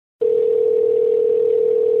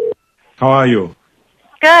How are you?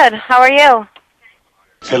 Good. How are you?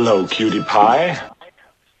 Hello, cutie pie.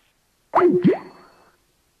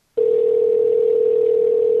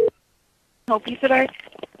 Help you today?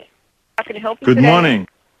 How can I help you Good today? morning.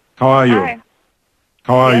 How are you? Hi.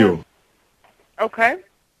 How are Yeah. you? Okay.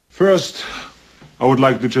 First, I would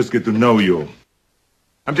like to just get to know you.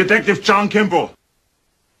 I'm Detective John Kimball.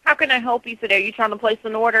 How can I help you today? You trying to place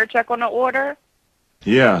an order, check on the order?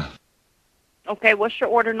 Yeah. Okay, what's your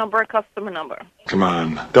order number and customer number? Come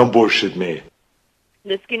on, don't bullshit me.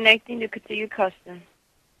 Disconnecting to continue custom.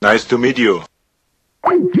 Nice to meet you.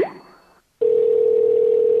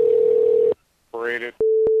 Operated.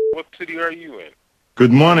 What city are you in?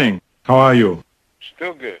 Good morning. How are you?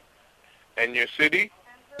 Still good. And your city?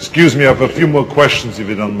 Excuse me, I have a few more questions if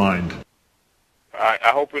you don't mind. I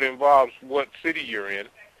hope it involves what city you're in.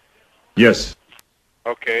 Yes.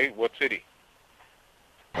 Okay, what city?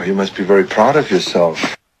 Well, you must be very proud of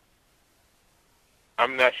yourself.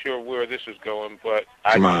 I'm not sure where this is going, but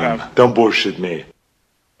Come on, don't bullshit me.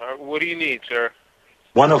 What do you need, sir?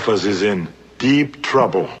 One of us is in deep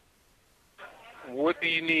trouble. What do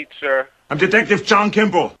you need, sir? I'm Detective John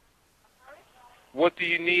Kimball. What do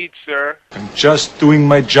you need, sir? I'm just doing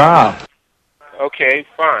my job. Okay,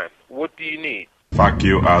 fine. What do you need? Fuck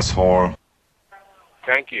you, asshole.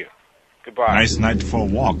 Thank you. Goodbye. Nice night for a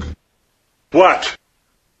walk. What?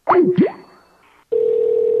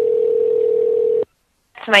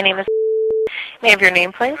 My name is... May I have your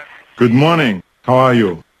name, please? Good morning. How are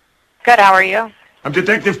you? Good, how are you? I'm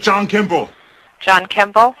Detective John Kimball. John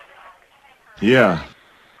Kimball? Yeah.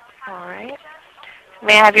 All right.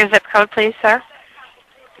 May I have your zip code, please, sir?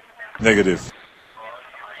 Negative.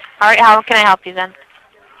 All right, how can I help you then?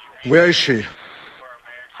 Where is she?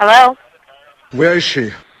 Hello? Where is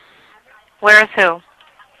she? Where is who?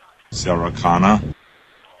 Sarah Connor.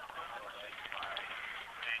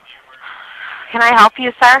 Can I help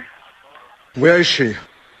you, sir? Where is she?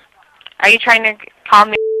 Are you trying to call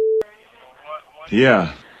me?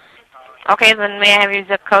 Yeah. Okay, then may I have your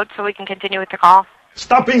zip code so we can continue with the call?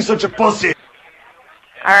 Stop being such a pussy.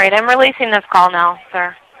 All right, I'm releasing this call now,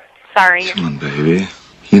 sir. Sorry. Come on, baby.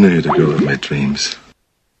 You know you're the girl of my dreams.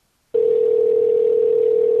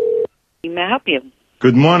 May I help you?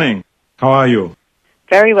 Good morning. How are you?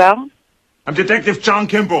 Very well. I'm Detective John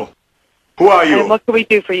Kimball. Who are you? And what can we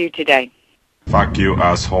do for you today? Fuck you,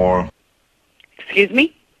 asshole. Excuse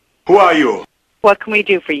me? Who are you? What can we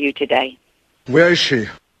do for you today? Where is she?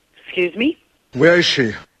 Excuse me? Where is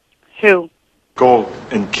she? Who? Go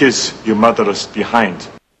and kiss your mother's behind.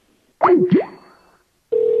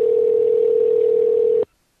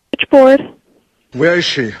 Switchboard. Where is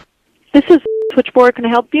she? This is Switchboard. Can I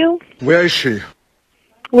help you? Where is she?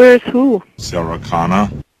 Where's who? Sarah Connor.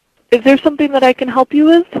 Is there something that I can help you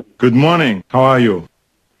with? Good morning. How are you?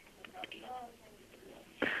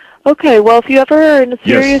 Okay, well, if you ever are in a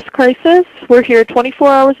Yes. serious crisis, we're here 24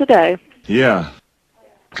 hours a day. Yeah.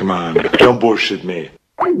 Come on, don't bullshit me.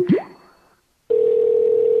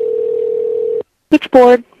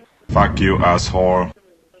 Switchboard. Fuck you, asshole.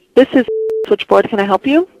 This is Switchboard. Can I help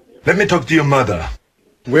you? Let me talk to your mother.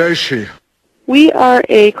 Where is she? We are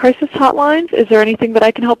a crisis hotline. Is there anything that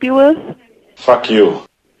I can help you with? Fuck you.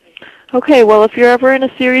 Okay, well, if you're ever in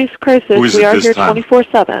a serious crisis, Who is we it are this here time?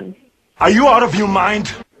 24/7. Are you out of your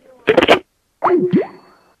mind?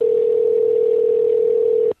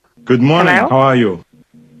 Good morning. Hello? How are you?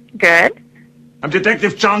 Good. I'm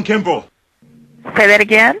Detective John Kimball. Say that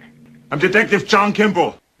again? I'm Detective John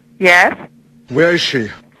Kimball. Yes. Where is she?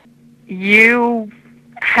 You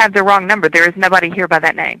have the wrong number. There is nobody here by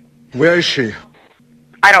that name. Where is she?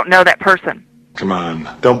 I don't know that person. Come on,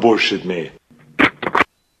 don't bullshit me.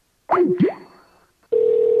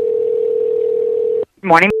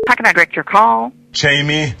 Morning. How can I direct your call?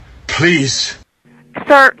 Jamie, please.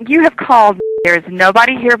 Sir, you have called. There is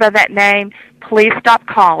nobody here by that name. Please stop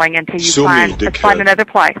calling until you Sue me, find dickhead. another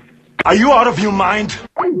place. Are you out of your mind?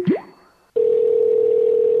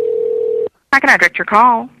 How can I direct your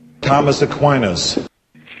call? Thomas Aquinas.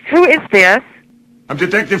 Who is this? I'm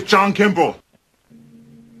Detective John Kimball.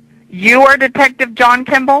 You are Detective John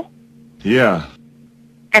Kimball? Yeah.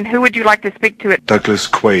 And who would you like to speak to? It. Douglas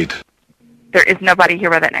Quaid. There is nobody here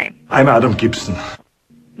by that name. I'm Adam Gibson.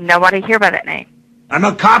 Nobody here by that name. I'm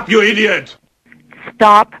a cop, you idiot.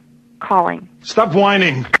 Stop calling. Stop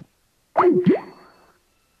whining.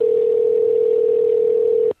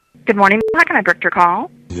 Good morning. How can I direct your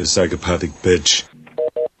call? You psychopathic bitch.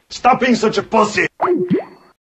 Stop being such a pussy.